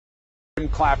Jim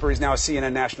Clapper is now a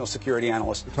CNN national security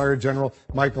analyst. Retired General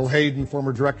Michael Hayden,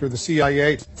 former director of the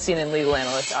CIA. CNN legal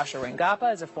analyst Asha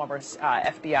Rangappa is a former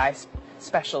FBI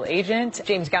special agent.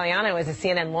 James Galliano is a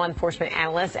CNN law enforcement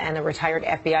analyst and a retired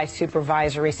FBI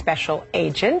supervisory special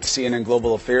agent. CNN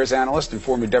global affairs analyst and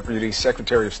former deputy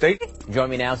secretary of state. Join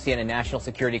me now, CNN national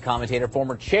security commentator,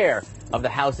 former chair of the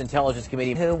House Intelligence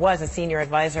Committee, who was a senior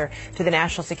advisor to the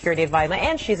National Security Advisor,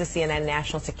 and she's a CNN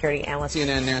national security analyst.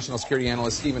 CNN national security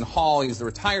analyst Stephen Hall. He's the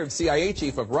retired CIA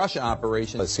chief of Russia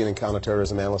operations. CNN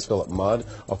counterterrorism analyst Philip Mudd,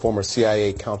 a former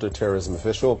CIA counterterrorism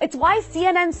official. It's why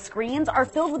CNN screens are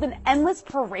filled with an endless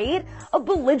parade of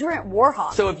belligerent war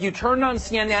hawks. So if you turned on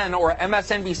CNN or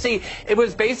MSNBC, it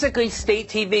was basically state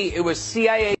TV. It was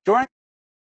CIA. Joining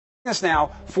us now,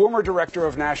 former director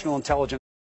of national intelligence.